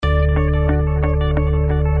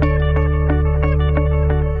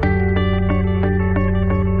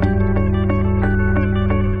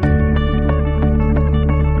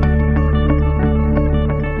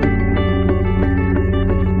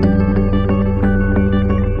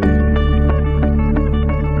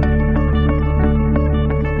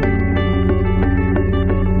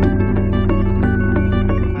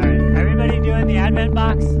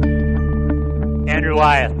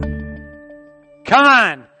Come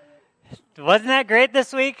on. Wasn't that great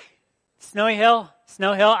this week? Snow Hill?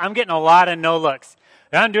 I'm getting a lot of no looks.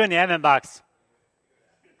 I'm doing the Advent box.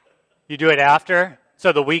 You do it after?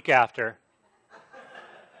 So the week after.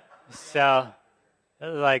 So,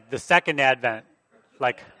 like the second Advent.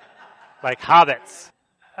 Like hobbits.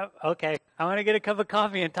 Okay. I want to get a cup of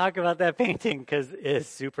coffee and talk about that painting because it's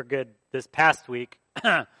super good this past week.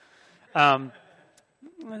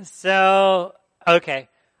 Okay.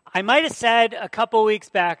 I might have said a couple weeks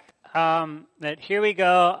back that here we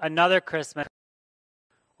go, another Christmas.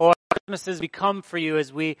 Or Christmas has become for you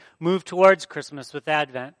as we move towards Christmas with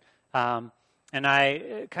Advent. And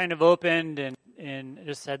I kind of opened and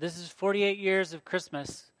just said, this is 48 years of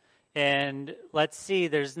Christmas. And let's see,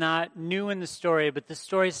 there's not new in the story, but the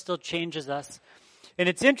story still changes us. And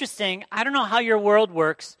it's interesting, I don't know how your world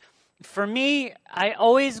works. For me, I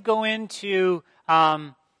always go into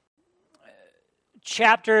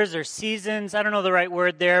chapters or seasons, I don't know the right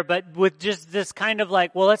word there, but with just this kind of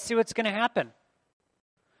like, well, let's see what's going to happen.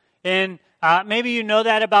 And maybe you know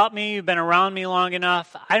that about me, you've been around me long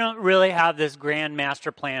enough. I don't really have this grand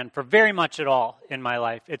master plan for very much at all in my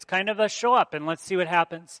life. It's kind of a show up and let's see what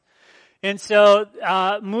happens. And so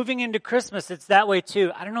moving into Christmas, it's that way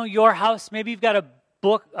too. I don't know your house, maybe you've got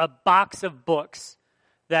a box of books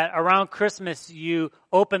that around Christmas you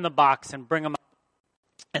open the box and bring them up.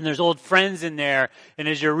 And there's old friends in there, and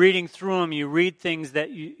as you're reading through them, you read things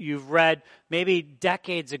that you've read maybe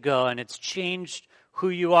decades ago, and it's changed who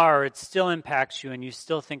you are, or it still impacts you, and you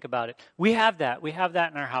still think about it. We have that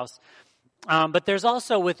in our house. But there's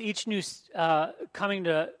also, with each new, coming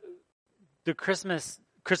to the Christmas,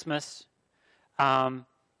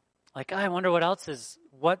 like, I wonder what else is,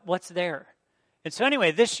 what's there. And so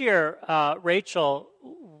anyway, this year, Rachel,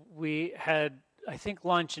 we had, I think,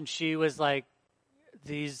 lunch, and she was like,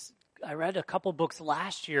 I read a couple books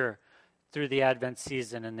last year through the Advent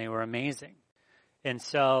season, and they were amazing. And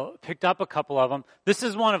so picked up a couple of them. This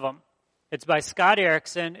is one of them. It's by Scott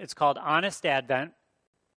Erickson. It's called Honest Advent.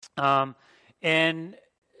 And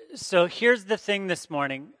so here's the thing this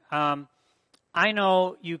morning. I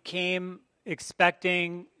know you came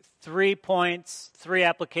expecting 3 points, 3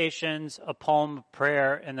 applications, a poem, a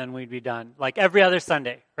prayer, and then we'd be done. Like every other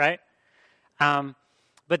Sunday, right?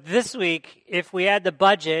 But this week, if we had the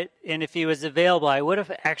budget and if he was available, I would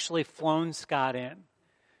have actually flown Scott in.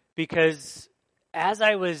 Because as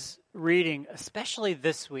I was reading, especially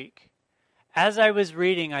this week, as I was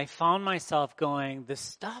reading, I found myself going, the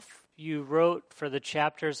stuff you wrote for the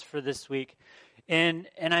chapters for this week, and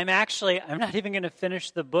I'm not even going to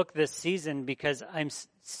finish the book this season because I'm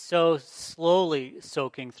so slowly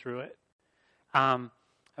soaking through it. I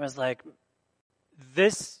was like,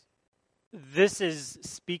 this is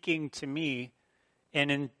speaking to me, and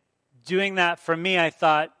in doing that for me, I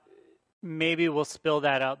thought maybe we'll spill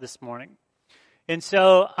that out this morning. And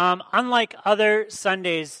so, unlike other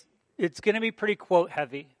Sundays, it's going to be pretty quote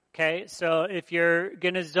heavy, okay? So if you're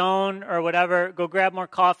going to zone or whatever, go grab more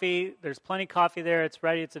coffee. There's plenty of coffee there. It's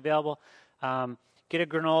ready. It's available. Get a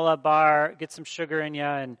granola bar, get some sugar in you,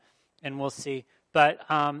 and we'll see. But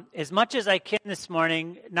as much as I can this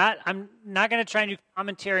morning, I'm not going to try and do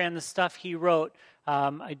commentary on the stuff he wrote.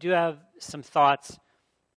 I do have some thoughts.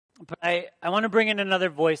 But I want to bring in another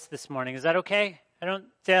voice this morning. Is that okay? I don't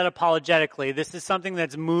say that apologetically. This is something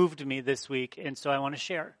that's moved me this week, and so I want to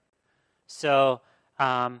share. So,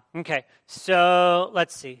 okay. So,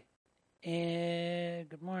 let's see.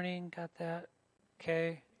 Good morning. Got that.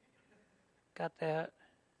 Okay. Got that.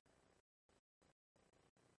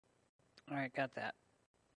 All right, got that.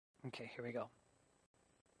 Okay, here we go.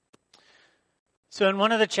 So in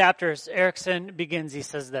one of the chapters, Erickson begins, he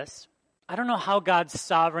says this, I don't know how God's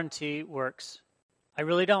sovereignty works. I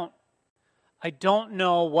really don't. I don't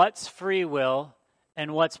know what's free will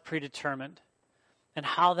and what's predetermined and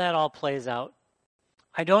how that all plays out.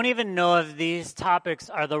 I don't even know if these topics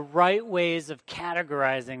are the right ways of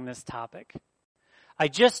categorizing this topic. I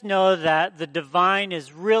just know that the divine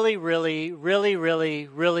is really, really, really, really,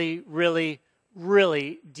 really, really,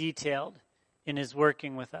 really detailed in his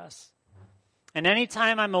working with us. And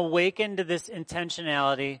anytime I'm awakened to this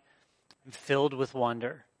intentionality, I'm filled with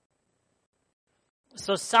wonder.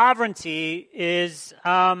 So sovereignty is,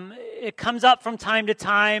 it comes up from time to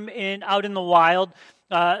time out in the wild.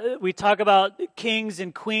 We talk about kings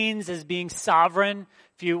and queens as being sovereign.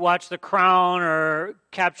 If you watch The Crown or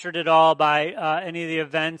captured it all by any of the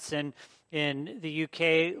events in the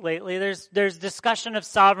UK lately, there's discussion of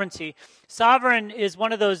sovereignty. Sovereign is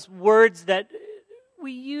one of those words that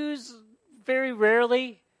we use very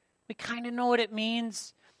rarely. We kind of know what it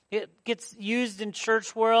means. It gets used in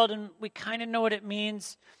church world, and we kind of know what it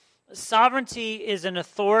means. Sovereignty is an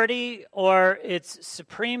authority or its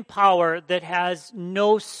supreme power that has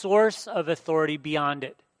no source of authority beyond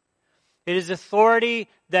it. It is authority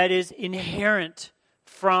that is inherent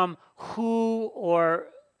from who or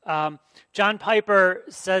John Piper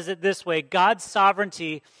says it this way: God's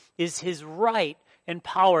sovereignty is his right and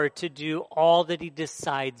power to do all that he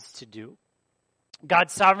decides to do.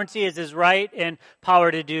 God's sovereignty is his right and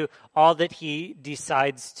power to do all that he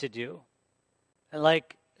decides to do. I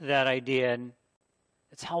like that idea, and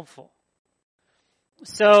it's helpful.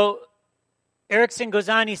 So Erickson goes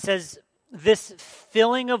on, he says, this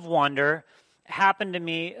feeling of wonder happened to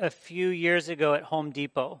me a few years ago at Home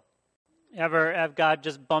Depot. Ever have God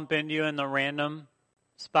just bump into you in the random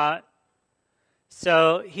spot?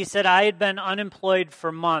 So he said, I had been unemployed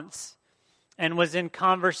for months and was in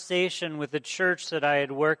conversation with a church that I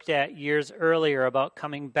had worked at years earlier about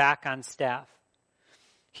coming back on staff.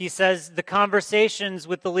 He says, the conversations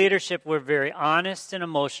with the leadership were very honest and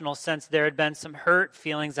emotional, since there had been some hurt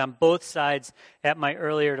feelings on both sides at my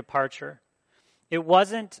earlier departure. It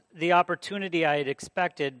wasn't the opportunity I had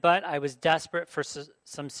expected, but I was desperate for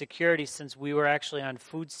some security, since we were actually on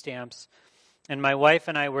food stamps, and my wife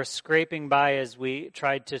and I were scraping by as we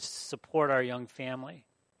tried to support our young family.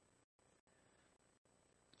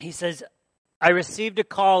 He says, I received a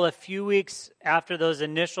call a few weeks after those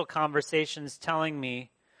initial conversations telling me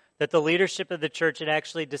that the leadership of the church had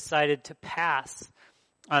actually decided to pass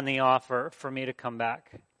on the offer for me to come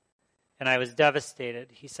back. And I was devastated.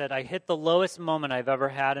 He said, I hit the lowest moment I've ever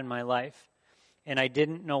had in my life, and I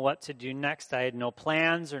didn't know what to do next. I had no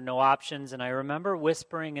plans or no options, and I remember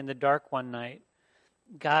whispering in the dark one night,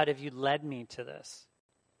 God, have you led me to this?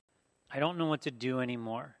 I don't know what to do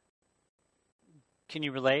anymore. Can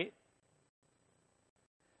you relate?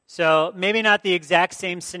 So maybe not the exact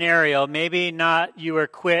same scenario. Maybe not you were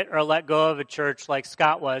quit or let go of a church like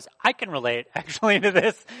Scott was. I can relate actually to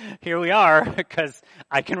this. Here we are, because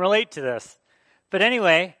I can relate to this. But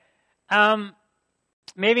anyway,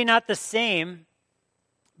 maybe not the same,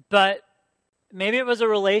 but maybe it was a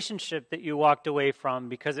relationship that you walked away from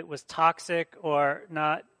because it was toxic or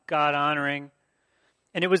not God-honoring.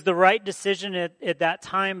 And it was the right decision at that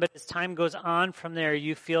time, but as time goes on from there,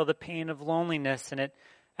 you feel the pain of loneliness, and it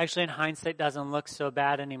actually, in hindsight, doesn't look so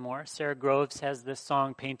bad anymore. Sarah Groves has this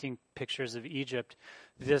song, Painting Pictures of Egypt.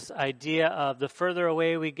 This idea of the further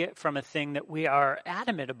away we get from a thing that we are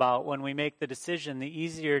adamant about when we make the decision, the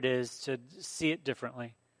easier it is to see it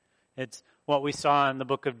differently. It's what we saw in the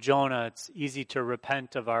book of Jonah. It's easy to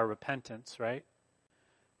repent of our repentance, right?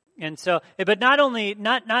 And so, but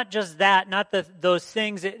not just that, not those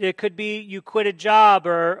things. It could be you quit a job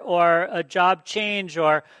or a job change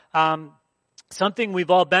or something.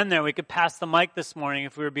 We've all been there. We could pass the mic this morning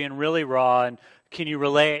if we were being really raw. And can you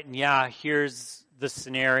relate? And yeah, here's the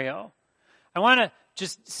scenario. I want to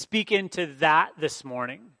just speak into that this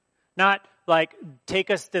morning. Not like take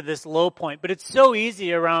us to this low point, but it's so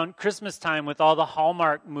easy around Christmas time with all the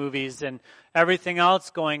Hallmark movies and everything else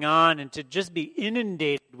going on, and to just be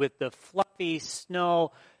inundated with the fluffy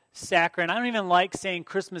snow saccharine. I don't even like saying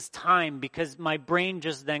Christmas time because my brain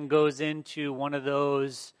just then goes into one of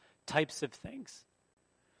those types of things.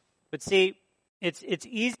 But see, it's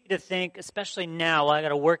easy to think, especially now, well, I got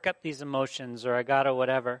to work up these emotions or I got to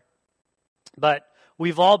whatever. But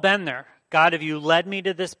we've all been there. God, have you led me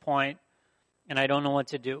to this point and I don't know what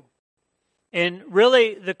to do? And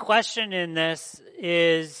really the question in this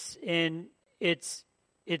is it's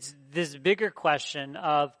this bigger question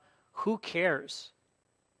of who cares?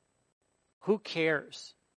 Who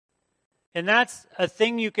cares? And that's a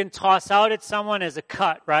thing you can toss out at someone as a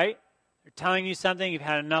cut, right? They're telling you something, you've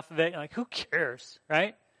had enough of it. You're like, who cares,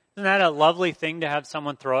 right? Isn't that a lovely thing to have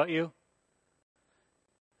someone throw at you?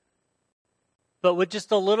 But with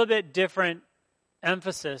just a little bit different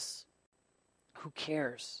emphasis, who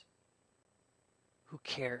cares? Who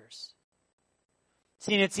cares?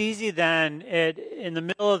 See, and it's easy then in the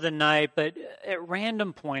middle of the night, but at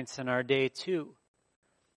random points in our day too,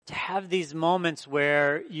 to have these moments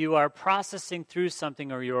where you are processing through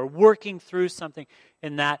something or you are working through something,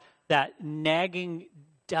 and that nagging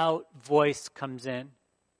doubt voice comes in.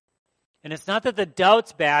 And it's not that the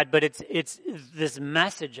doubt's bad, but it's this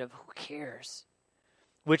message of who cares,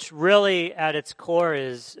 which really at its core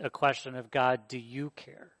is a question of, God, do you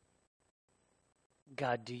care?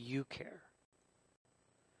 God, do you care?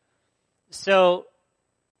 So,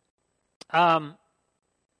 sorry,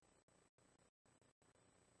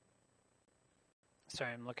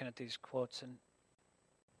 I'm looking at these quotes and,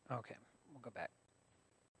 okay, we'll go back.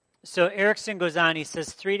 So Erickson goes on, he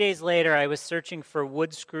says, 3 days later, I was searching for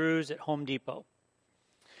wood screws at Home Depot.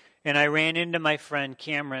 And I ran into my friend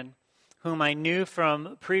Cameron, whom I knew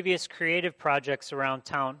from previous creative projects around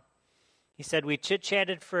town. He said, we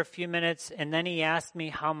chit-chatted for a few minutes, and then he asked me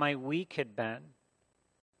how my week had been.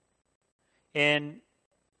 And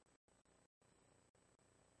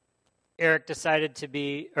Scott decided to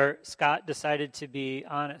be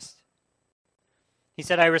honest. He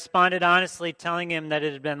said, I responded honestly, telling him that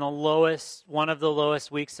it had been one of the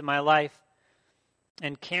lowest weeks of my life.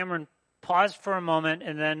 And Cameron paused for a moment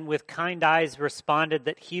and then with kind eyes responded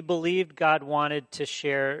that he believed God wanted to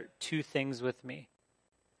share two things with me.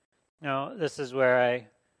 Now, this is where I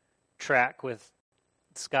track with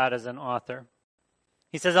Scott as an author.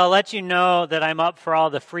 He says, I'll let you know that I'm up for all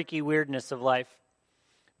the freaky weirdness of life.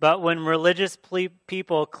 But when religious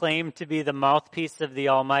people claim to be the mouthpiece of the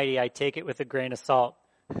Almighty, I take it with a grain of salt.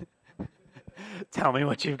 Tell me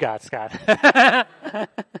what you've got, Scott.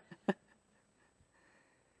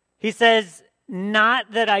 He says,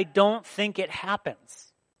 not that I don't think it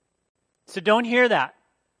happens. So don't hear that.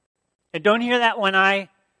 And don't hear that when I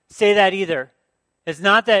say that either. It's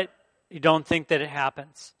not that you don't think that it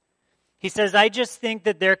happens. He says, I just think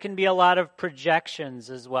that there can be a lot of projections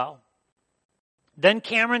as well. Then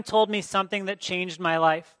Cameron told me something that changed my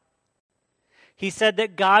life. He said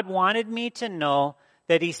that God wanted me to know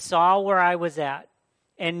that he saw where I was at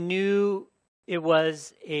and knew it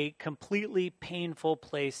was a completely painful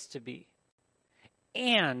place to be.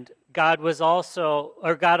 And God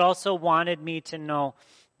also wanted me to know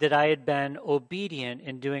that I had been obedient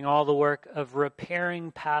in doing all the work of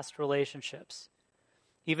repairing past relationships,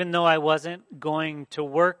 even though I wasn't going to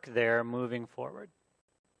work there moving forward.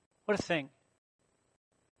 What a thing.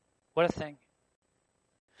 What a thing.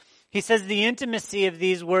 He says the intimacy of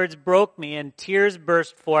these words broke me and tears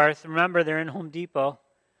burst forth. Remember, they're in Home Depot,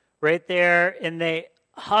 right there, and they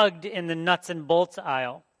hugged in the nuts and bolts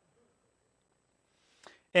aisle.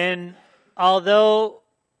 And although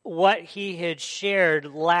what he had shared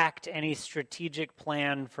lacked any strategic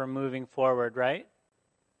plan for moving forward, right?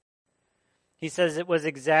 He says it was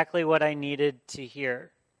exactly what I needed to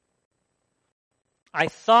hear. I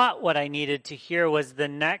thought what I needed to hear was the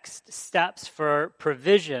next steps for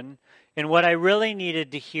provision, and what I really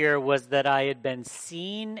needed to hear was that I had been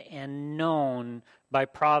seen and known by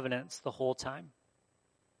Providence the whole time.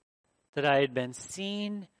 That I had been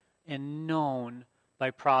seen and known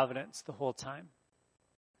by Providence the whole time.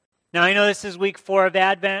 Now, I know this is week 4 of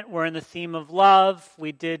Advent. We're in the theme of love.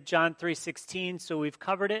 We did John 3:16, so we've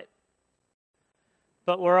covered it.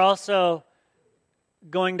 But we're also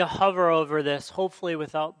going to hover over this, hopefully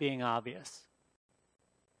without being obvious.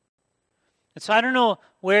 And so I don't know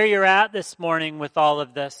where you're at this morning with all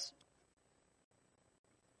of this.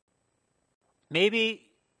 Maybe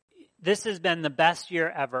this has been the best year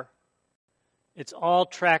ever. It's all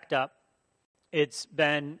tracked up. It's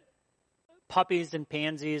been puppies and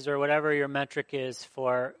pansies or whatever your metric is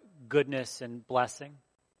for goodness and blessing.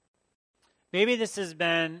 Maybe this has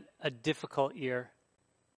been a difficult year.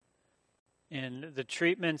 And the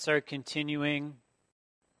treatments are continuing,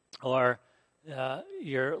 or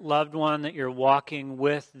your loved one that you're walking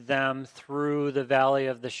with them through the valley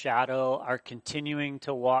of the shadow are continuing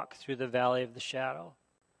to walk through the valley of the shadow.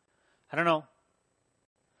 I don't know.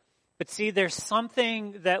 But see, there's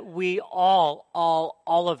something that we all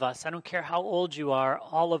of us, I don't care how old you are,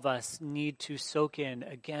 all of us need to soak in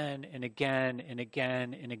again and again and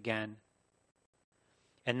again and again.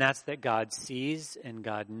 And that's that God sees and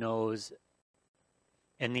God knows.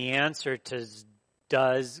 And the answer to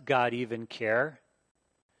does God even care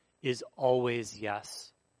is always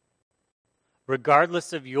yes.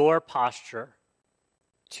 Regardless of your posture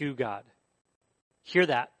to God. Hear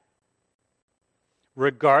that.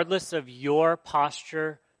 Regardless of your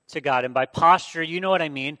posture to God. And by posture, you know what I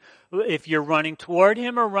mean. If you're running toward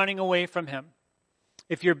Him or running away from Him.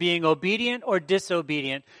 If you're being obedient or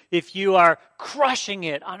disobedient. If you are crushing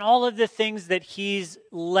it on all of the things that He's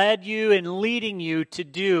led you and leading you to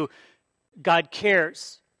do, God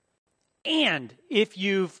cares. And if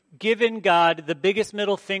you've given God the biggest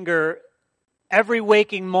middle finger every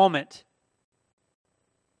waking moment,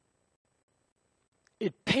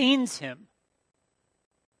 it pains Him.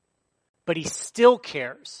 But He still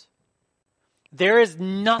cares. There is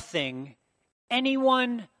nothing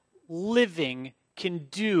anyone living can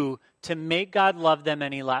do to make God love them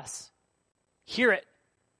any less. Hear it.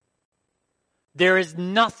 There is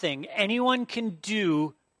nothing anyone can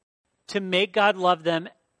do to make God love them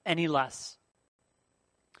any less.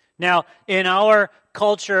 Now, in our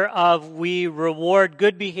culture of we reward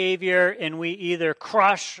good behavior and we either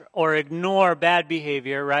crush or ignore bad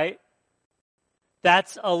behavior, right?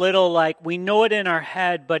 That's a little like we know it in our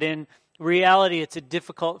head, but in reality, it's a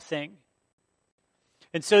difficult thing.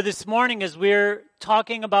 And so this morning, as we're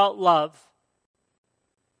talking about love,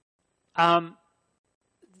 the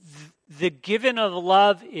given of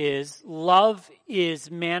love is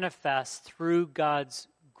manifest through God's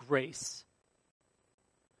grace.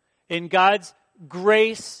 In God's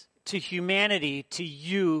grace to humanity, to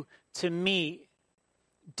you, to me,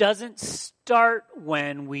 doesn't start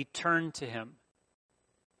when we turn to Him.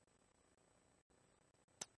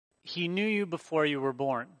 He knew you before you were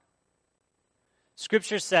born.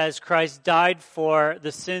 Scripture says Christ died for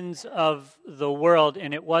the sins of the world,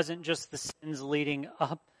 and it wasn't just the sins leading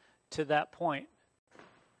up to that point.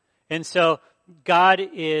 And so God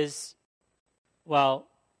is, well,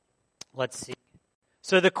 let's see.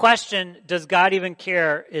 So the question, does God even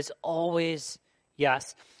care, is always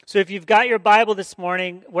yes. So if you've got your Bible this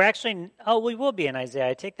morning, we will be in Isaiah.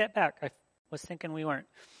 I take that back. I was thinking we weren't.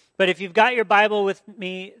 But if you've got your Bible with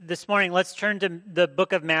me this morning, let's turn to the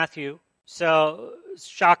book of Matthew. So,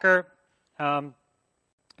 shocker,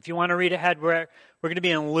 if you want to read ahead, we're going to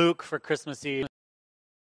be in Luke for Christmas Eve.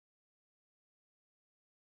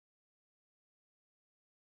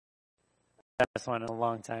 That's one in a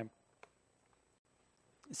long time.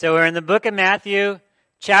 So we're in the book of Matthew,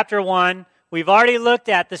 chapter 1. We've already looked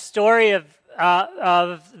at the story of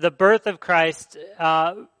the birth of Christ,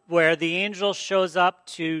 where the angel shows up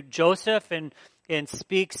to Joseph and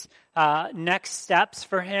speaks next steps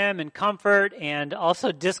for him and comfort and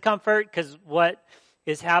also discomfort, because what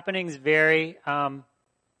is happening is very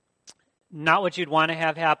not what you'd want to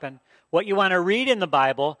have happen. What you want to read in the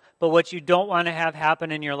Bible, but what you don't want to have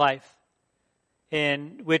happen in your life.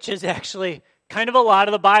 And which is actually kind of a lot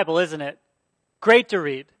of the Bible, isn't it? Great to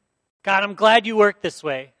read. God, I'm glad you work this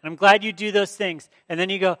way. And I'm glad you do those things. And then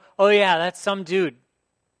you go, oh yeah, that's some dude.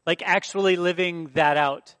 Like actually living that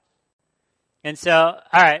out. And so,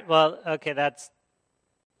 all right, well, okay, that's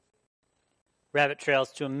rabbit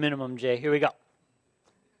trails to a minimum, Jay. Here we go.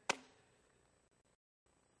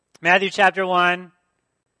 Matthew chapter 1,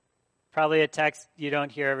 probably a text you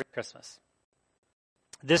don't hear every Christmas.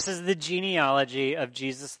 This is the genealogy of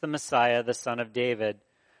Jesus the Messiah, the son of David,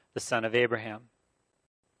 the son of Abraham.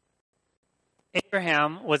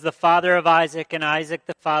 Abraham was the father of Isaac, and Isaac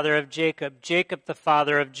the father of Jacob, Jacob the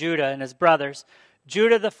father of Judah and his brothers,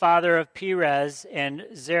 Judah the father of Perez and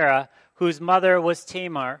Zerah, whose mother was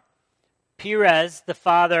Tamar, Perez the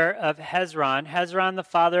father of Hezron, Hezron the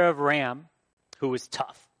father of Ram, who was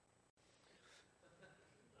tough,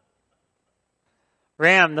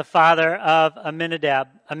 Ram the father of Amminadab,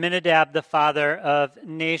 Amminadab the father of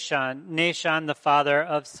Nahshon, Nahshon the father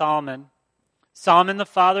of Salmon, Salmon the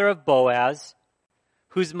father of Boaz,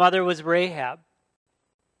 whose mother was Rahab,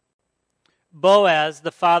 Boaz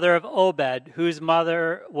the father of Obed, whose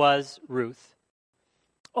mother was Ruth,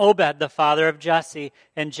 Obed the father of Jesse,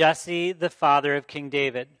 and Jesse the father of King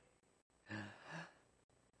David.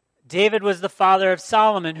 David was the father of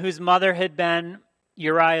Solomon, whose mother had been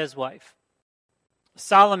Uriah's wife.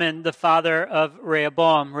 Solomon the father of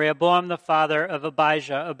Rehoboam, Rehoboam the father of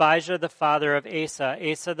Abijah, Abijah the father of Asa,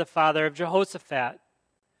 Asa the father of Jehoshaphat,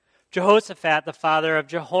 Jehoshaphat the father of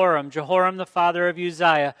Jehoram, Jehoram the father of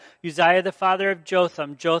Uzziah, Uzziah the father of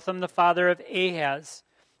Jotham, Jotham the father of Ahaz,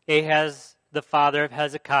 Ahaz the father of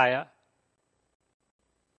Hezekiah,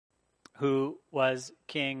 who was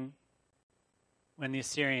king when the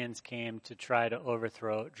Assyrians came to try to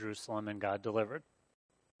overthrow Jerusalem, and God delivered.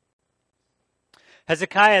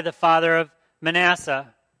 Hezekiah the father of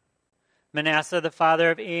Manasseh, Manasseh the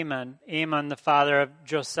father of Amon, Amon the father of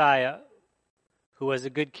Josiah, who was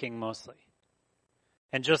a good king mostly,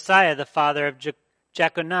 and Josiah the father of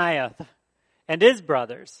Jeconiah and his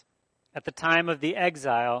brothers at the time of the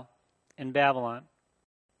exile in Babylon.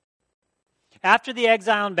 After the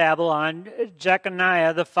exile in Babylon,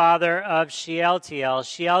 Jeconiah the father of Shealtiel,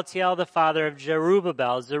 Shealtiel the father of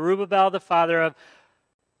Zerubbabel, Zerubbabel the father of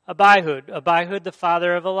Abihud, Abihud the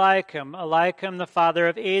father of Eliakim, Eliakim the father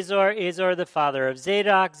of Azor, Azor the father of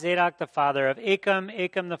Zadok, Zadok the father of Achim,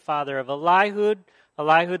 Achim the father of Elihud,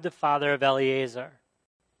 Elihud the father of Eleazar,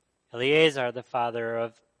 Eleazar the father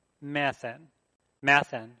of Mathan,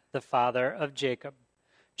 Mathan the father of Jacob,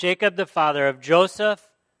 Jacob the father of Joseph,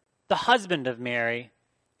 the husband of Mary,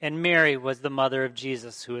 and Mary was the mother of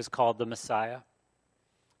Jesus, who is called the Messiah.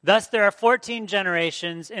 Thus there are 14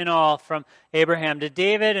 generations in all from Abraham to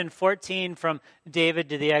David, and 14 from David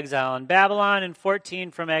to the exile in Babylon, and 14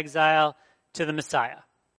 from exile to the Messiah.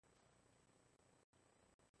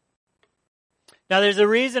 Now there's a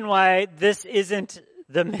reason why this isn't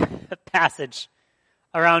the passage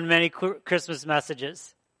around many Christmas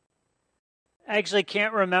messages. I actually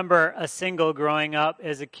can't remember a single growing up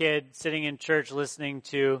as a kid sitting in church listening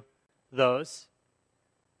to those.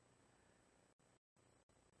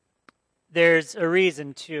 there's a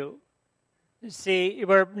reason too. See,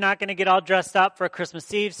 we're not going to get all dressed up for a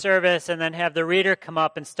Christmas Eve service and then have the reader come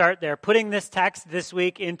up and start there. Putting this text this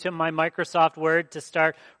week into my Microsoft Word to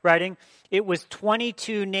start writing, it was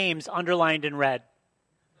 22 names underlined in red.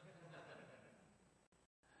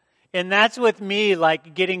 And that's with me,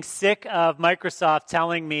 like, getting sick of Microsoft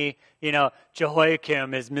telling me,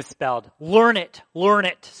 Jehoiakim is misspelled. Learn it.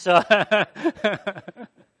 So, if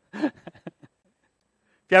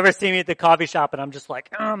you ever see me at the coffee shop and I'm just like,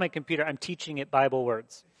 my computer, I'm teaching it Bible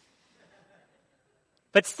words.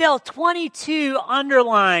 But still, 22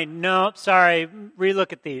 underlined. Nope, sorry,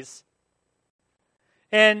 relook at these.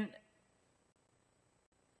 And,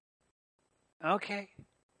 okay.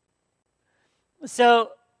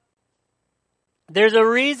 So, there's a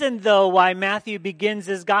reason, though, why Matthew begins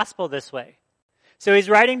his gospel this way. So he's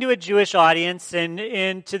writing to a Jewish audience,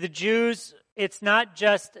 and to the Jews, it's not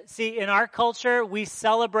just, see, in our culture, we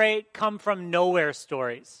celebrate come-from-nowhere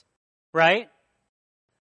stories, right?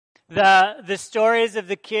 The stories of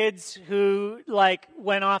the kids who,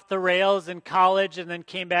 went off the rails in college and then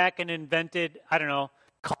came back and invented,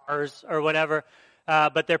 cars or whatever,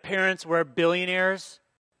 but their parents were billionaires.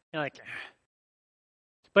 You're like,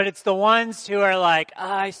 but it's the ones who are like,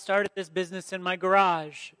 I started this business in my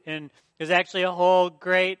garage. And there's actually a whole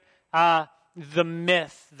great, the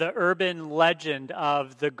myth, the urban legend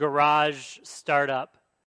of the garage startup.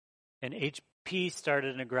 And HP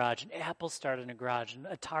started in a garage, and Apple started in a garage, and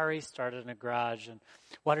Atari started in a garage, and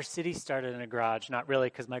Water City started in a garage. Not really,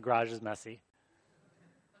 because my garage is messy.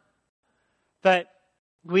 But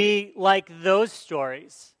we like those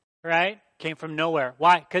stories, right? Came from nowhere.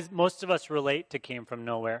 Why? Because most of us relate to came from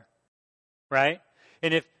nowhere, right?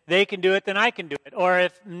 And if they can do it, then I can do it. Or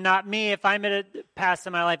if not me, if I'm at a pass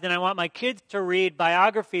in my life, then I want my kids to read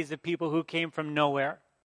biographies of people who came from nowhere.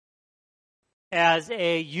 As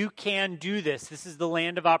you can do this. This is the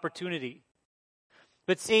land of opportunity.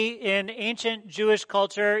 But see, in ancient Jewish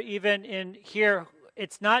culture, even in here,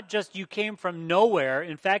 it's not just you came from nowhere.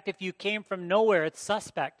 In fact, if you came from nowhere, it's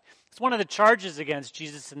suspect. It's one of the charges against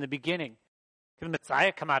Jesus in the beginning. Can the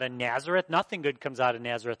Messiah come out of Nazareth? Nothing good comes out of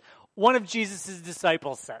Nazareth. One of Jesus'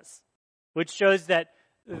 disciples says, which shows that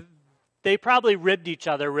they probably ribbed each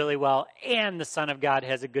other really well, and the Son of God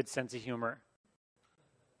has a good sense of humor.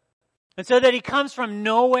 And so that he comes from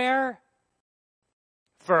nowhere,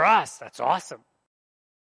 for us, that's awesome.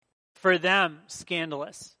 For them,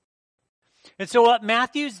 scandalous. And so what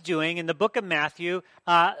Matthew's doing in the book of Matthew,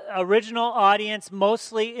 original audience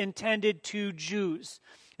mostly intended to Jews.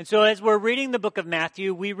 And so as we're reading the book of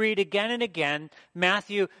Matthew, we read again and again,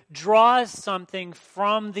 Matthew draws something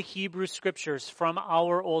from the Hebrew Scriptures, from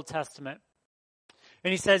our Old Testament. And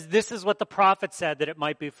he says, this is what the prophet said that it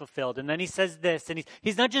might be fulfilled. And then he says this, and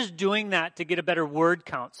he's not just doing that to get a better word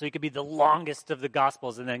count, so he could be the longest of the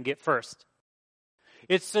Gospels and then get first.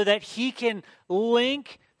 It's so that he can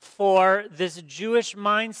link for this Jewish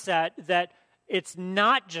mindset that it's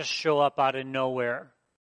not just show up out of nowhere,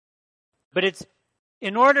 but it's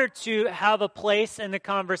in order to have a place in the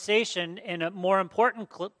conversation, in a more important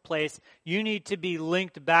place, you need to be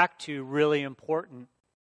linked back to really important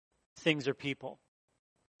things or people.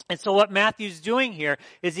 And so what Matthew's doing here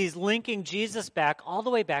is he's linking Jesus back all the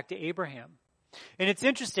way back to Abraham. And it's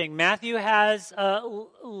interesting, Matthew has a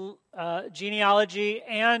genealogy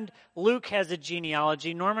and Luke has a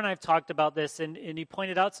genealogy. Norman and I have talked about this, and he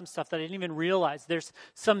pointed out some stuff that I didn't even realize. There's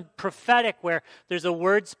some prophetic where there's a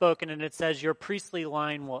word spoken and it says your priestly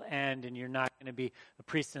line will end and you're not going to be a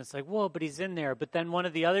priest. And it's like, whoa, but he's in there. But then one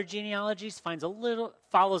of the other genealogies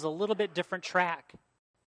follows a little bit different track.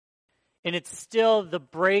 And it's still the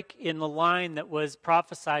break in the line that was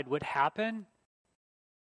prophesied would happen.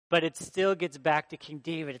 But it still gets back to King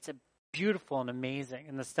David. It's beautiful and amazing,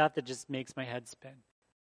 and the stuff that just makes my head spin.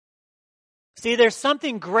 See, there's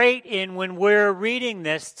something great in when we're reading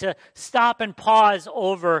this to stop and pause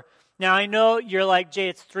over. Now, I know you're like, Jay,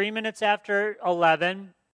 it's 3 minutes after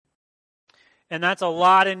 11, and that's a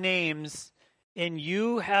lot of names, and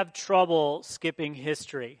you have trouble skipping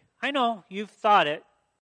history. I know, you've thought it.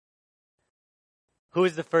 Who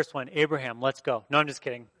is the first one? Abraham. Let's go. No, I'm just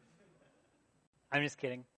kidding.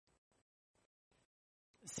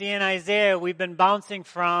 See, in Isaiah, we've been bouncing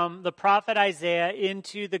from the prophet Isaiah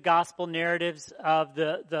into the gospel narratives of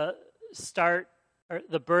the start, or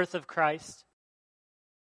the birth of Christ.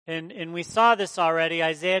 And we saw this already,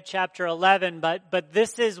 Isaiah chapter 11, but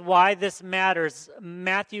this is why this matters.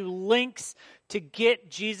 Matthew links to get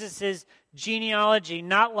Jesus' genealogy,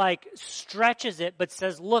 not like stretches it, but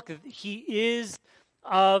says, look, he is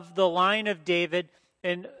of the line of David,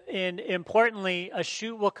 And importantly, a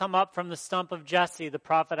shoot will come up from the stump of Jesse, the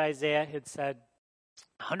prophet Isaiah had said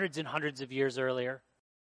hundreds and hundreds of years earlier.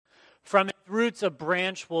 From its roots, a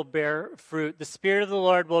branch will bear fruit. The Spirit of the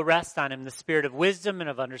Lord will rest on him, the Spirit of wisdom and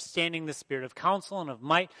of understanding, the Spirit of counsel and of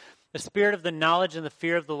might, the Spirit of the knowledge and the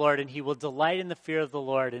fear of the Lord, and he will delight in the fear of the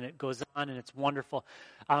Lord. And it goes on, and it's wonderful.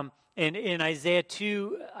 In Isaiah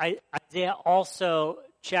 2, Isaiah also,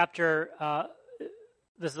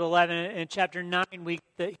 this is 11, in chapter 9,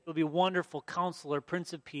 that he will be wonderful counselor,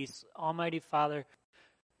 Prince of Peace, Almighty Father.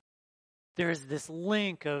 There's this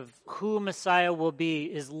link of who Messiah will be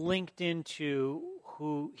is linked into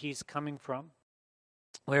who he's coming from,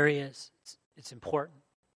 where he is. It's important.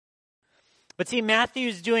 But see,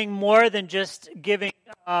 Matthew's doing more than just giving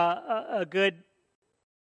a good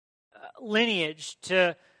lineage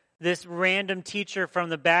to this random teacher from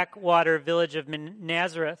the backwater village of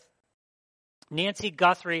Nazareth. Nancy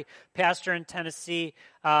Guthrie, pastor in Tennessee,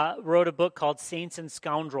 wrote a book called Saints and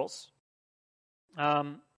Scoundrels.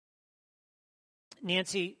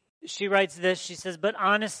 Nancy, she writes this, she says, but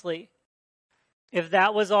honestly, if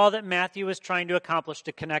that was all that Matthew was trying to accomplish,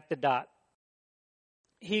 to connect the dot,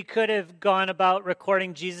 he could have gone about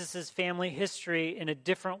recording Jesus' family history in a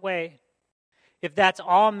different way. If that's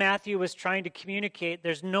all Matthew was trying to communicate,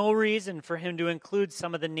 there's no reason for him to include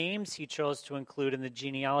some of the names he chose to include in the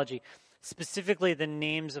genealogy, specifically the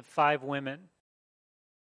names of 5 women.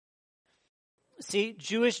 See,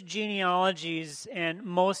 Jewish genealogies and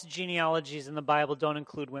most genealogies in the Bible don't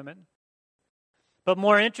include women. But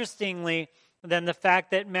more interestingly than the fact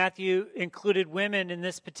that Matthew included women in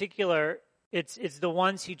this particular, it's the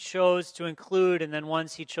ones he chose to include and then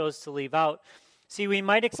ones he chose to leave out. See, we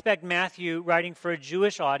might expect Matthew, writing for a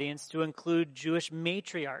Jewish audience, to include Jewish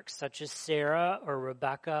matriarchs such as Sarah or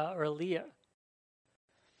Rebecca or Leah.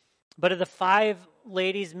 But of the 5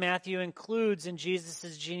 ladies Matthew includes in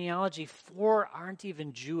Jesus' genealogy, 4 aren't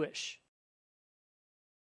even Jewish.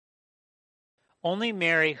 Only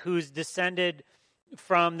Mary, who's descended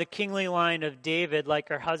from the kingly line of David, like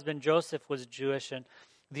her husband Joseph was Jewish, and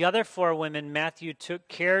the other 4 women Matthew took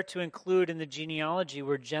care to include in the genealogy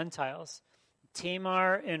were Gentiles.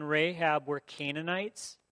 Tamar and Rahab were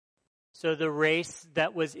Canaanites, so the race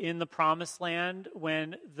that was in the promised land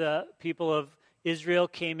when the people of Israel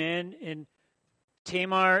came in, and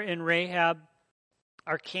Tamar and Rahab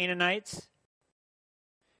are Canaanites.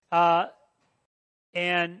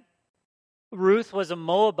 And Ruth was a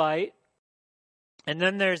Moabite. And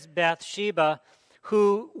then there's Bathsheba,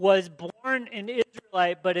 who was born an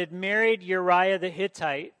Israelite but had married Uriah the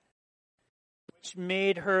Hittite, which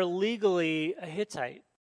made her legally a Hittite.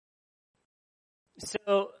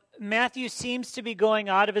 So Matthew seems to be going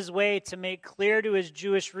out of his way to make clear to his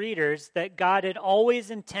Jewish readers that God had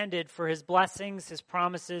always intended for his blessings, his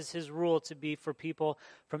promises, his rule to be for people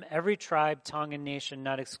from every tribe, tongue, and nation,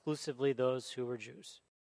 not exclusively those who were Jews.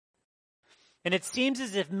 And it seems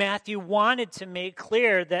as if Matthew wanted to make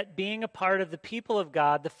clear that being a part of the people of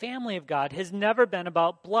God, the family of God, has never been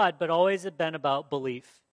about blood, but always been about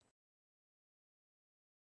belief.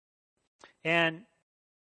 And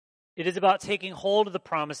it is about taking hold of the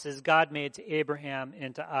promises God made to Abraham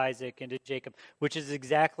and to Isaac and to Jacob, which is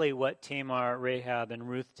exactly what Tamar, Rahab, and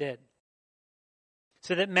Ruth did.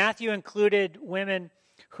 So that Matthew included women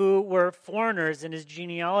who were foreigners in his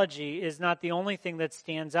genealogy is not the only thing that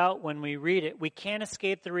stands out when we read it. We can't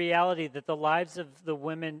escape the reality that the lives of the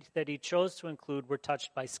women that he chose to include were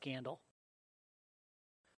touched by scandal.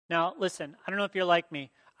 Now, listen, I don't know if you're like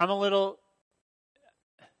me.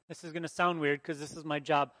 This is going to sound weird because this is my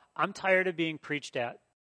job. I'm tired of being preached at.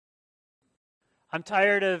 I'm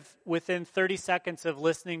tired of, within 30 seconds of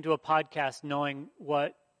listening to a podcast, knowing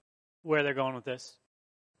where they're going with this.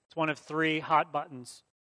 It's one of 3 hot buttons.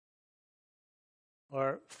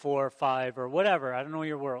 Or 4 or 5 or whatever. I don't know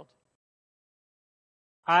your world.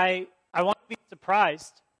 I want to be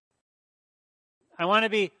surprised. I want to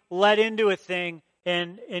be led into a thing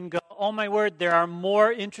and go, oh my word, there are more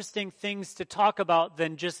interesting things to talk about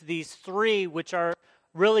than just these 3, which are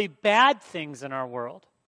really bad things in our world.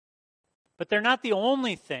 But they're not the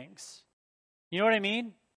only things. You know what I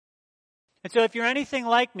mean? And so if you're anything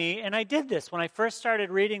like me, and I did this when I first started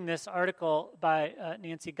reading this article by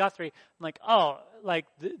Nancy Guthrie, I'm like, oh, like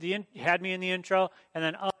you had me in the intro, and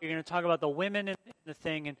then, oh, you're going to talk about the women in the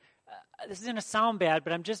thing, and this is going to sound bad,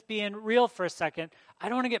 but I'm just being real for a second. I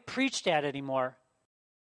don't want to get preached at anymore.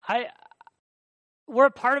 We're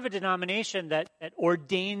a part of a denomination that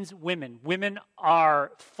ordains women. Women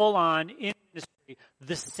are full-on in ministry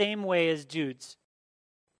the same way as dudes.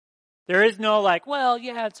 There is no like, well,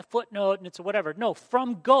 yeah, it's a footnote and it's a whatever. No,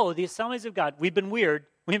 from go, the Assemblies of God, we've been weird,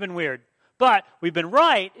 But we've been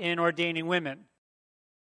right in ordaining women. Do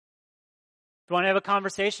you want to have a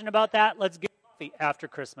conversation about that? Let's get coffee after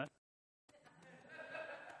Christmas.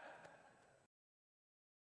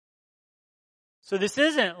 So this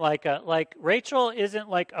isn't like Rachel isn't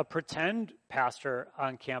like a pretend pastor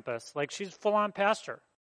on campus. Like, she's full-on pastor.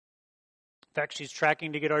 In fact, she's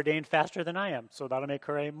tracking to get ordained faster than I am, so that'll make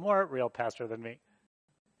her a more real pastor than me.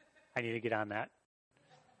 I need to get on that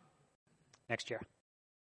next year.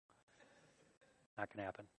 Not going to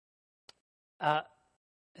happen.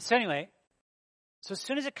 So anyway, so as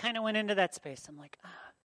soon as it kind of went into that space, I'm like,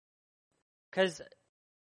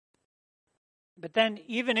 but then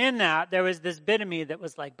even in that, there was this bit of me that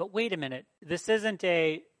was like, but wait a minute, this isn't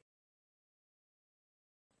their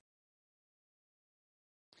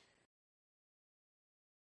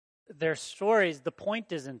stories, the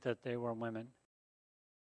point isn't that they were women.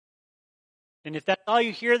 And if that's all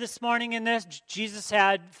you hear this morning in this, Jesus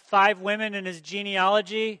had 5 women in his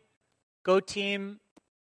genealogy, go team,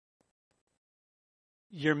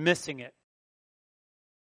 you're missing it.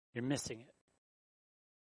 You're missing it.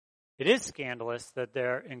 It is scandalous that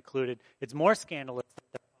they're included. It's more scandalous that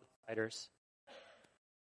they're outsiders.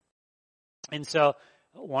 And so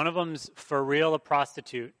one of them's for real a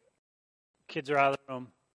prostitute. Kids are out of the room.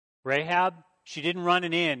 Rahab, she didn't run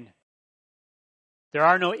an inn. There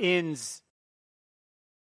are no inns.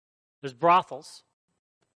 There's brothels.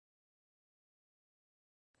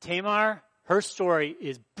 Tamar, her story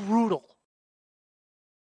is brutal.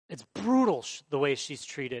 It's brutal the way she's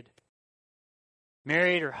treated.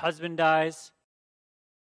 Married, her husband dies.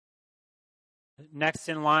 Next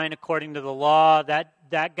in line, according to the law,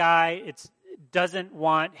 that guy doesn't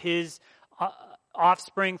want his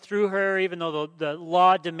offspring through her, even though the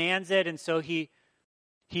law demands it, and so he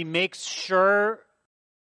makes sure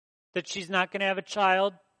that she's not going to have a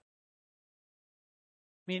child.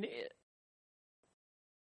 I mean,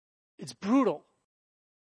 it's brutal.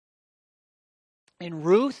 And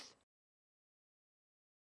Ruth's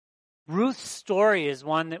story is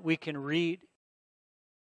one that we can read.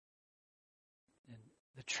 And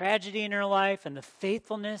the tragedy in her life and the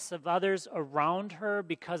faithfulness of others around her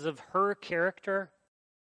because of her character,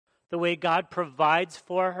 the way God provides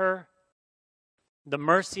for her, the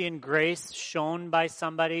mercy and grace shown by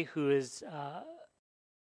somebody who is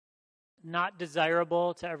not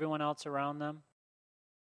desirable to everyone else around them.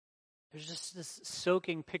 There's just this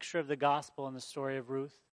soaking picture of the gospel in the story of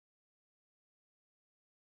Ruth.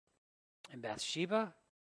 And Bathsheba.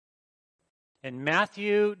 And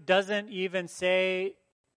Matthew doesn't even say,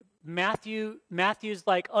 Matthew's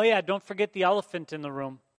like, oh yeah, don't forget the elephant in the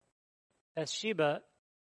room. Bathsheba,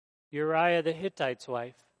 Uriah the Hittite's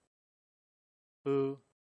wife, who,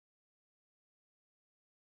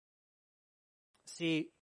 see,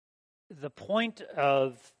 the point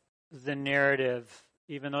of the narrative,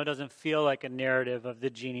 even though it doesn't feel like a narrative of the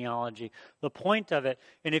genealogy, the point of it,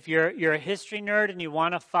 and if you're a history nerd and you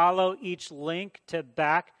want to follow each link to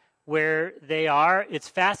back where they are, it's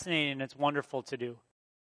fascinating and it's wonderful to do.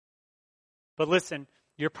 But listen,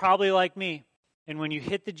 you're probably like me, and when you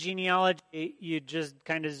hit the genealogy, you just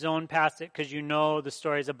kind of zone past it because you know the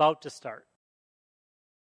story is about to start.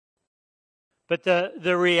 But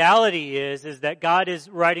the reality is that God is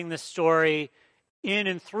writing the story in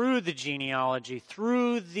and through the genealogy,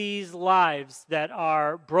 through these lives that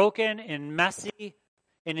are broken and messy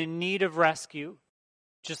and in need of rescue,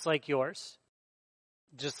 just like yours,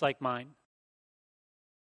 just like mine.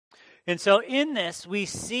 And so in this, we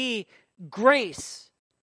see grace.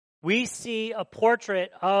 We see a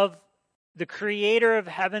portrait of the creator of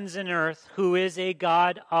heavens and earth, who is a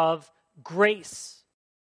God of grace.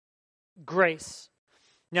 Grace.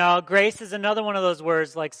 Now, grace is another one of those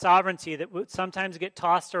words like sovereignty that would sometimes get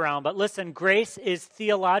tossed around. But listen, grace is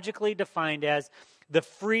theologically defined as the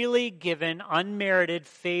freely given, unmerited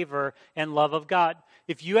favor and love of God.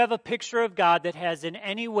 If you have a picture of God that has in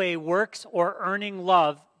any way works or earning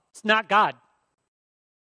love, it's not God.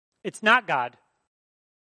 It's not God.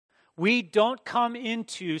 We don't come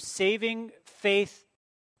into saving faith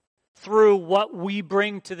through what we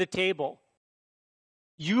bring to the table.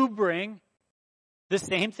 You bring the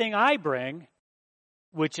same thing I bring,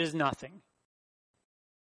 which is nothing.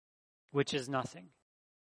 Which is nothing.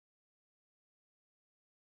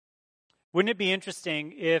 Wouldn't it be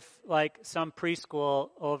interesting if, like, some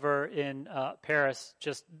preschool over in Paris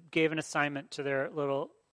just gave an assignment to their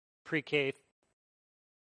little pre-K?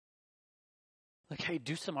 Like, hey,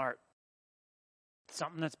 do some art.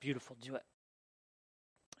 Something that's beautiful, do it.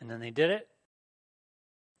 And then they did it.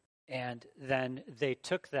 And then they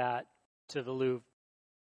took that to the Louvre.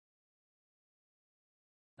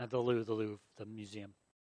 Not the Louvre, the museum.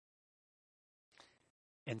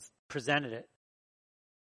 and presented it.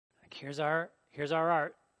 Like, here's our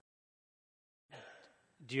art.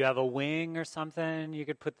 Do you have a wing or something you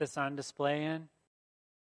could put this on display in?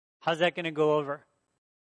 How's that going to go over?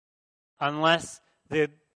 Unless the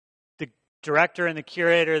director and the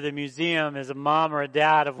curator of the museum is a mom or a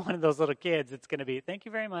dad of one of those little kids, it's going to be, thank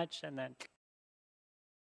you very much, and then...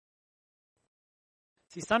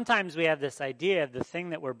 See, sometimes we have this idea of the thing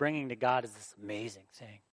that we're bringing to God is this amazing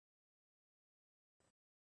thing.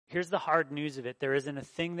 Here's the hard news of it. There isn't a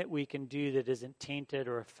thing that we can do that isn't tainted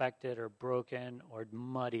or affected or broken or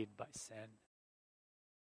muddied by sin.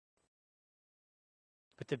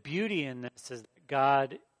 But the beauty in this is that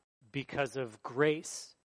God, because of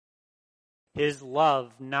grace, his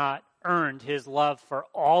love not earned, his love for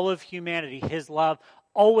all of humanity, his love,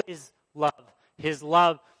 always love, his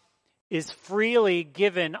love is freely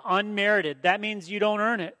given, unmerited. That means you don't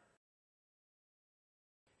earn it.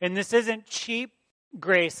 And this isn't cheap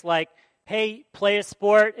grace like, hey, play a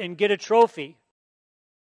sport and get a trophy.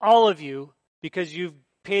 All of you, because you've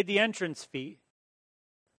paid the entrance fee.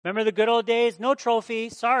 Remember the good old days? No trophy.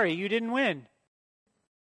 Sorry, you didn't win.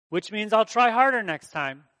 Which means I'll try harder next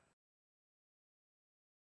time.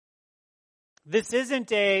 This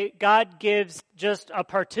isn't God gives just a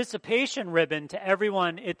participation ribbon to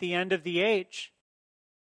everyone at the end of the age.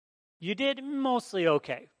 You did mostly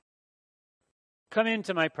okay. Come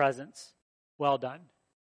into my presence. Well done.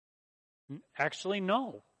 Actually,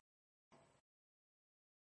 no.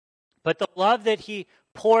 But the love that he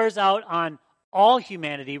pours out on all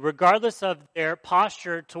humanity, regardless of their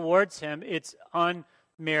posture towards him, it's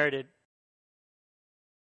unmerited,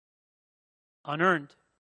 unearned,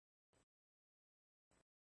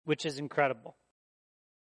 which is incredible.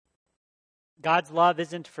 God's love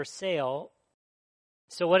isn't for sale.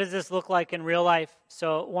 So what does this look like in real life?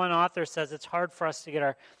 So one author says it's hard for us to get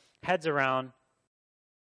our heads around.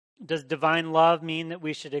 Does divine love mean that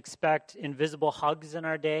we should expect invisible hugs in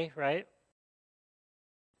our day, right?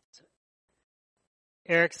 So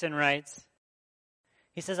Erickson writes,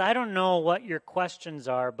 he says, I don't know what your questions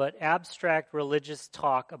are, but abstract religious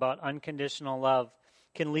talk about unconditional love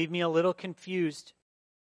can leave me a little confused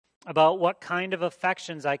about what kind of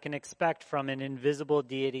affections I can expect from an invisible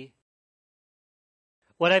deity.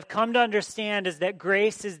 What I've come to understand is that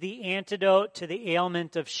grace is the antidote to the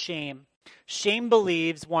ailment of shame. Shame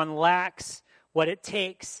believes one lacks what it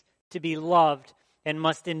takes to be loved and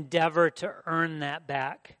must endeavor to earn that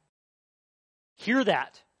back. Hear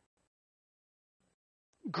that.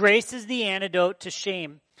 Grace is the antidote to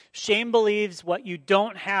shame. Shame believes what you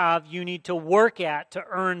don't have, you need to work at to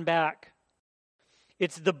earn back.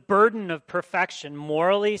 It's the burden of perfection,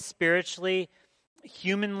 morally, spiritually,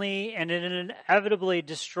 humanly, and it inevitably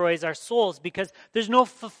destroys our souls because there's no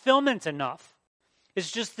fulfillment enough.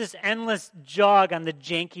 It's just this endless jog on the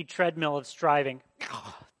janky treadmill of striving.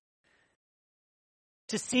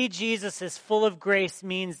 To see Jesus as full of grace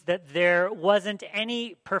means that there wasn't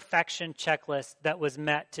any perfection checklist that was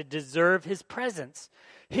met to deserve his presence.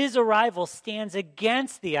 His arrival stands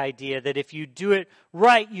against the idea that if you do it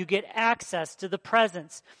right, you get access to the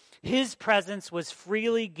presence. His presence was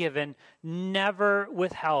freely given, never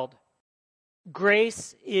withheld.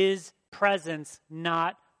 Grace is presence,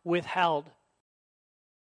 not withheld.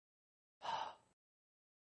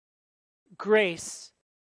 Grace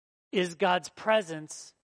is God's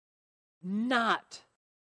presence, not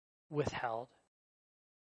withheld.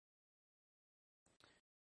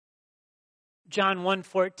 John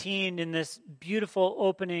 1:14, in this beautiful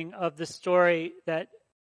opening of the story that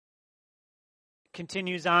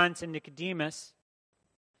continues on to Nicodemus,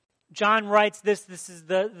 John writes this is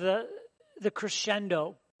the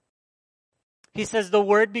crescendo. He says, the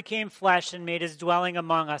Word became flesh and made his dwelling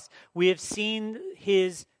among us. We have seen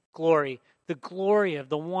his glory, the glory of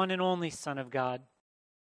the one and only Son of God,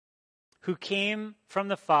 who came from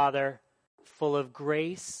the Father, full of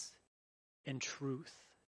grace and truth.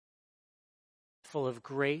 Full of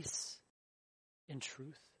grace and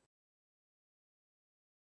truth.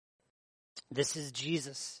 This is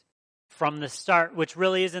Jesus from the start, which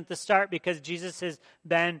really isn't the start because Jesus has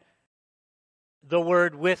been the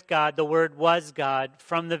Word with God. The Word was God.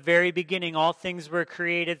 From the very beginning, all things were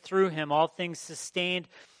created through him. All things sustained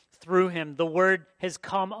through him. The Word has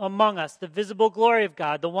come among us, the visible glory of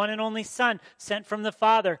God, the one and only Son sent from the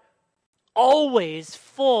Father, always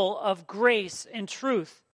full of grace and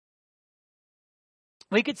truth.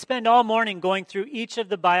 We could spend all morning going through each of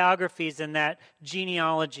the biographies in that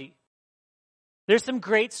genealogy. There's some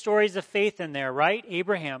great stories of faith in there, right?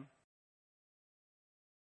 Abraham.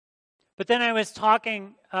 But then I was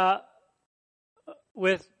talking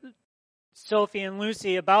with Sophie and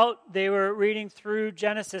Lucy they were reading through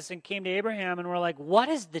Genesis and came to Abraham and were like, what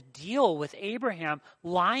is the deal with Abraham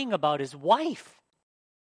lying about his wife?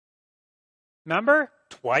 Remember?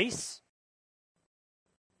 Twice.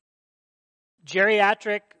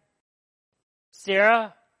 Geriatric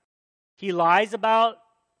Sarah, he lies about,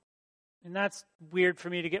 and that's weird for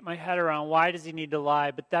me to get my head around. Why does he need to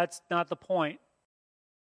lie? But that's not the point.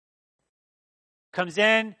 Comes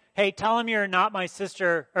in, hey, tell him you're not my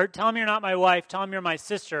sister, or tell him you're not my wife, tell him you're my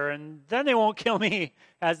sister, and then they won't kill me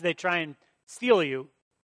as they try and steal you.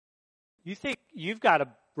 You think you've got a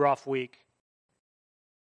rough week.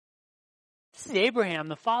 This is Abraham,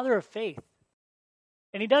 the father of faith.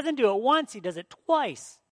 And he doesn't do it once, he does it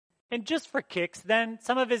twice. And just for kicks, then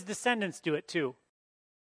some of his descendants do it too.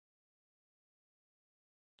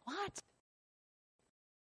 What?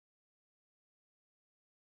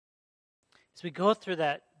 As we go through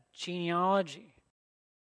that genealogy,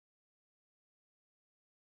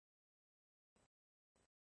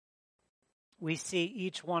 we see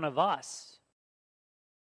each one of us.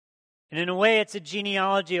 And in a way, it's a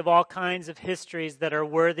genealogy of all kinds of histories that are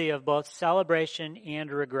worthy of both celebration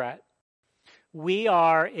and regret. We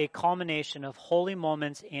are a culmination of holy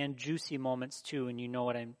moments and juicy moments too, and you know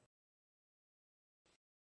what I'm...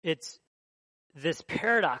 It's this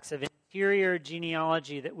paradox of interior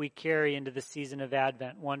genealogy that we carry into the season of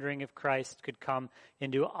Advent, wondering if Christ could come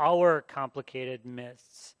into our complicated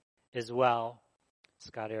midst as well,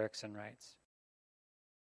 Scott Erickson writes.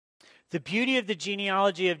 The beauty of the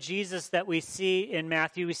genealogy of Jesus that we see in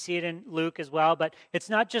Matthew, we see it in Luke as well, but it's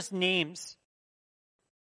not just names.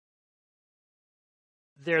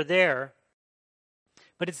 They're there,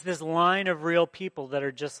 but it's this line of real people that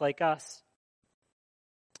are just like us.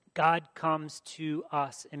 God comes to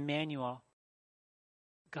us, Emmanuel,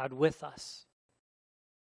 God with us.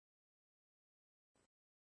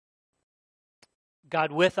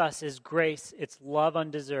 God with us is grace, it's love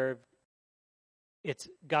undeserved. It's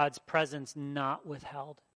God's presence not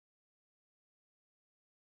withheld.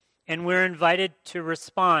 And we're invited to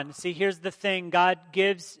respond. See, here's the thing. God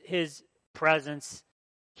gives his presence.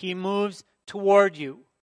 He moves toward you.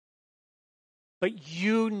 But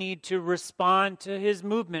you need to respond to his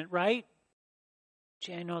movement, right?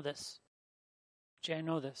 Jay, I know this. Jay, I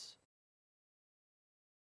know this.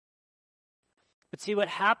 But see, what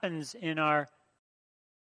happens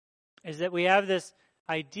is that we have this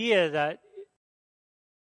idea that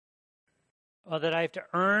I have to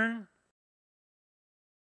earn,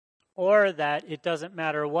 or that it doesn't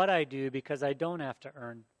matter what I do because I don't have to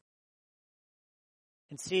earn.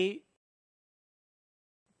 And see,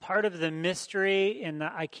 part of the mystery and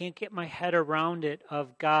I can't get my head around it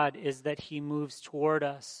of God is that he moves toward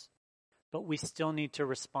us, but we still need to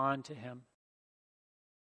respond to him.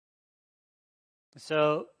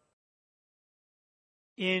 So,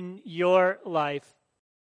 in your life,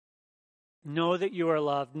 know that you are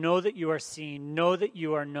loved. Know that you are seen. Know that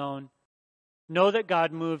you are known. Know that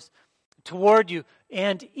God moves toward you.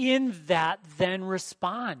 And in that, then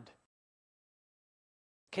respond.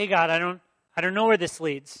 Okay, God, I don't know where this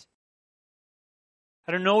leads.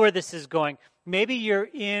 I don't know where this is going. Maybe you're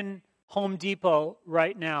in Home Depot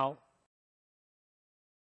right now.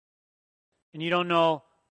 And you don't know.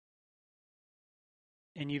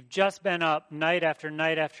 And you've just been up night after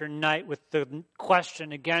night after night with the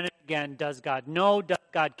question again and again, does God know? Does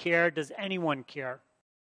God care? Does anyone care?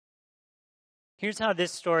 Here's how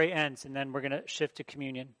this story ends, and then we're going to shift to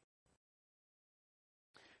communion.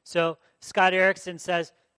 So Scott Erickson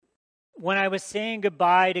says, when I was saying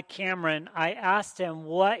goodbye to Cameron, I asked him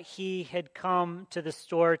what he had come to the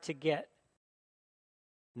store to get.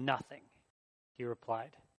 Nothing, he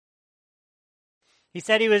replied. He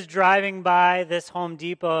said he was driving by this Home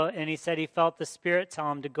Depot, and he said he felt the Spirit tell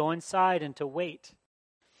him to go inside and to wait.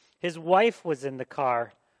 His wife was in the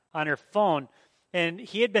car on her phone, and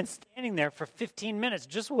he had been standing there for 15 minutes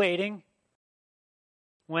just waiting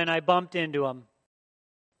when I bumped into him.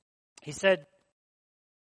 He said,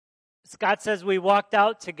 Scott says we walked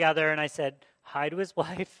out together, and I said hi to his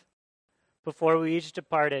wife before we each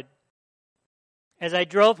departed. As I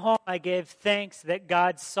drove home, I gave thanks that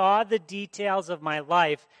God saw the details of my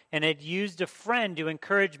life and had used a friend to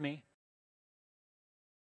encourage me.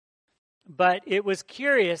 But it was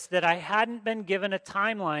curious that I hadn't been given a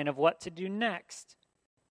timeline of what to do next.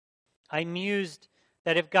 I mused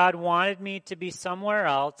that if God wanted me to be somewhere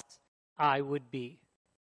else, I would be.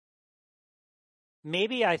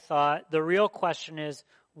 Maybe I thought the real question is,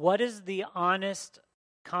 what is the honest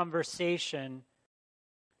conversation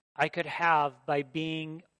I could have by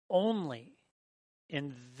being only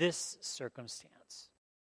in this circumstance?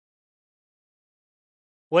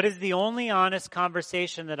 What is the only honest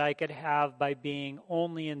conversation that I could have by being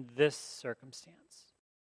only in this circumstance?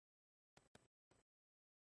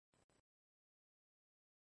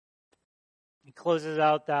 He closes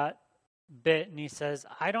out that bit and he says,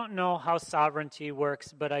 I don't know how sovereignty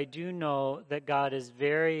works, but I do know that God is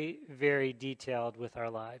very, very detailed with our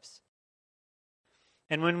lives.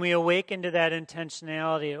 And when we awaken to that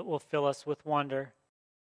intentionality, it will fill us with wonder.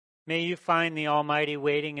 May you find the Almighty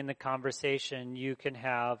waiting in the conversation you can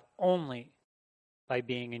have only by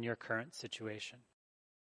being in your current situation.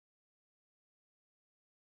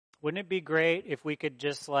 Wouldn't it be great if we could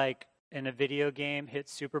just like in a video game hit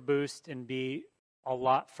super boost and be a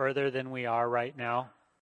lot further than we are right now?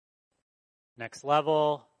 Next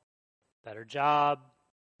level, better job,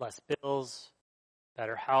 less bills,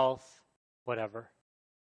 better health, whatever.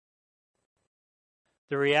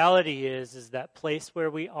 The reality is that place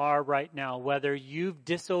where we are right now, whether you've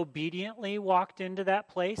disobediently walked into that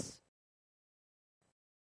place,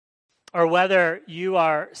 or whether you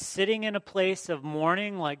are sitting in a place of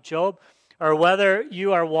mourning like Job, or whether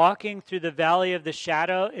you are walking through the valley of the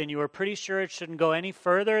shadow and you are pretty sure it shouldn't go any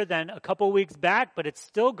further than a couple weeks back, but it's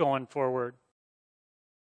still going forward.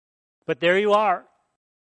 But there you are.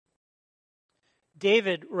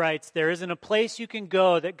 David writes, there isn't a place you can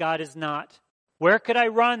go that God is not. Where could I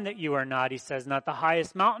run that you are not? He says, not the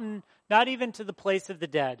highest mountain, not even to the place of the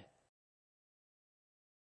dead.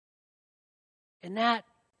 And that,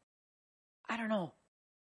 I don't know.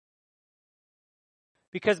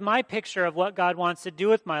 Because my picture of what God wants to do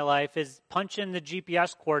with my life is punch in the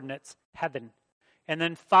GPS coordinates, heaven, and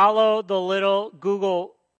then follow the little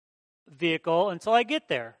Google vehicle until I get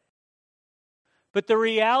there. But the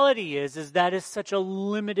reality is that is such a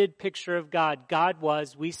limited picture of God. God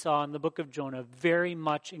was, we saw in the book of Jonah, very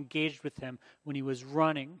much engaged with him when he was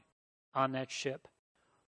running on that ship.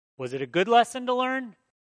 Was it a good lesson to learn?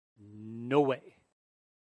 No way.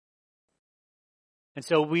 And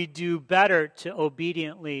so we do better to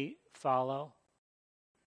obediently follow.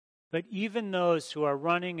 But even those who are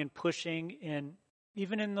running and pushing in,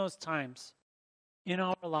 even in those times in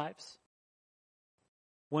our lives,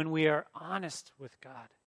 when we are honest with God,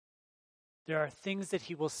 there are things that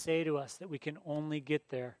he will say to us that we can only get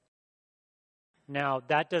there. Now,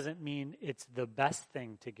 that doesn't mean it's the best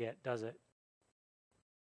thing to get, does it?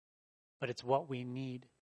 But it's what we need.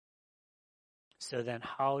 So then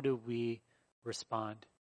how do we respond?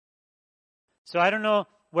 So I don't know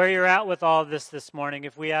where you're at with all of this morning.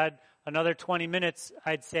 If we had another 20 minutes,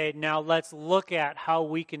 I'd say now let's look at how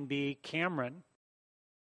we can be Cameron.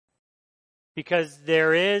 Because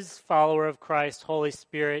there is, follower of Christ, Holy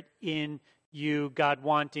Spirit in you, God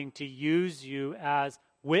wanting to use you as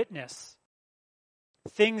witness.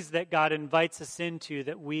 Things that God invites us into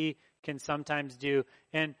that we can sometimes do.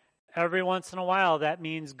 And every once in a while, that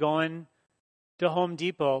means going to Home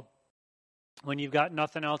Depot when you've got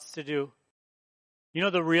nothing else to do. You know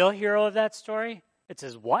the real hero of that story? It's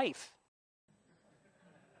his wife.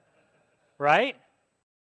 Right?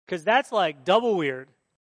 Because that's like double weird.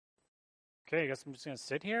 Okay, I guess I'm just going to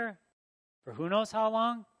sit here for who knows how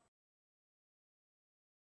long.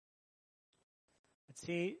 But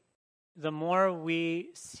see, the more we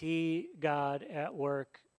see God at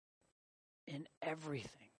work in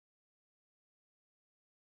everything,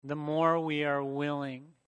 the more we are willing,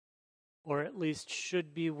 or at least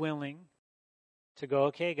should be willing, to go,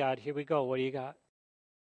 okay, God, here we go. What do you got?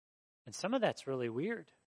 And some of that's really weird.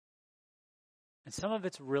 And some of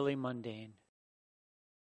it's really mundane.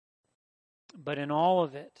 But in all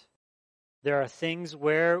of it, there are things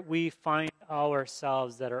where we find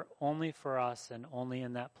ourselves that are only for us and only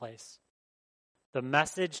in that place. The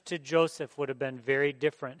message to Joseph would have been very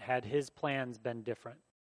different had his plans been different.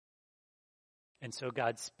 And so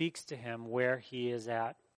God speaks to him where he is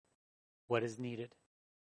at, what is needed.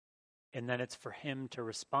 And then it's for him to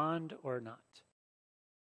respond or not.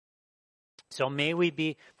 So may we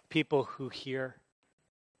be people who hear.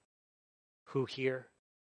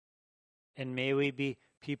 And may we be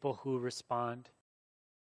people who respond.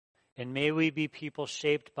 And may we be people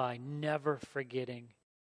shaped by never forgetting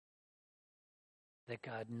that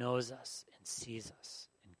God knows us and sees us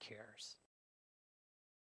and cares.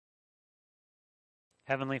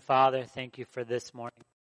 Heavenly Father, thank you for this morning.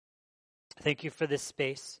 Thank you for this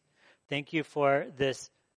space. Thank you for this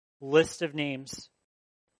list of names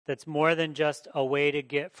that's more than just a way to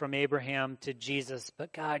get from Abraham to Jesus.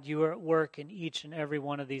 But God, you are at work in each and every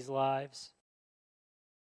one of these lives.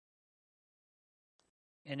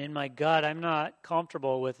 And in my gut, I'm not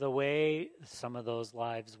comfortable with the way some of those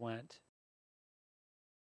lives went.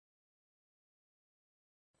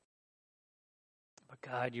 But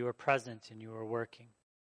God, you are present and you are working.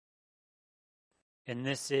 And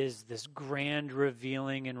this is this grand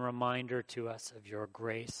revealing and reminder to us of your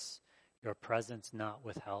grace, your presence not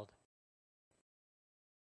withheld.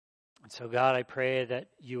 And so, God, I pray that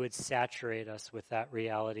you would saturate us with that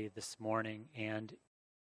reality this morning and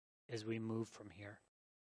as we move from here.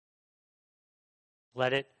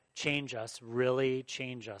 Let it change us, really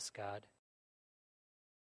change us, God.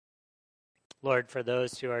 Lord, for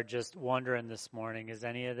those who are just wondering this morning, is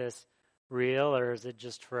any of this real or is it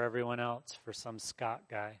just for everyone else, for some Scott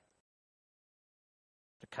guy?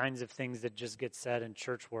 The kinds of things that just get said in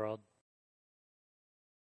church world.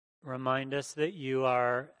 Remind us that you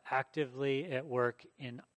are actively at work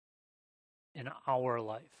in our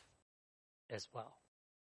life as well.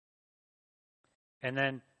 And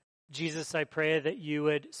then, Jesus, I pray that you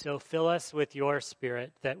would so fill us with your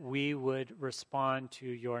Spirit that we would respond to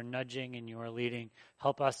your nudging and your leading.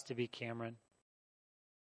 Help us to be Cameron.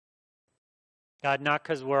 God, not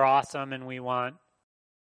because we're awesome and we want,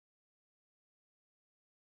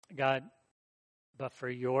 God, but for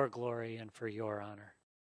your glory and for your honor.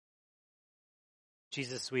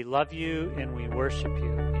 Jesus, we love you and we worship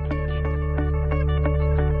you.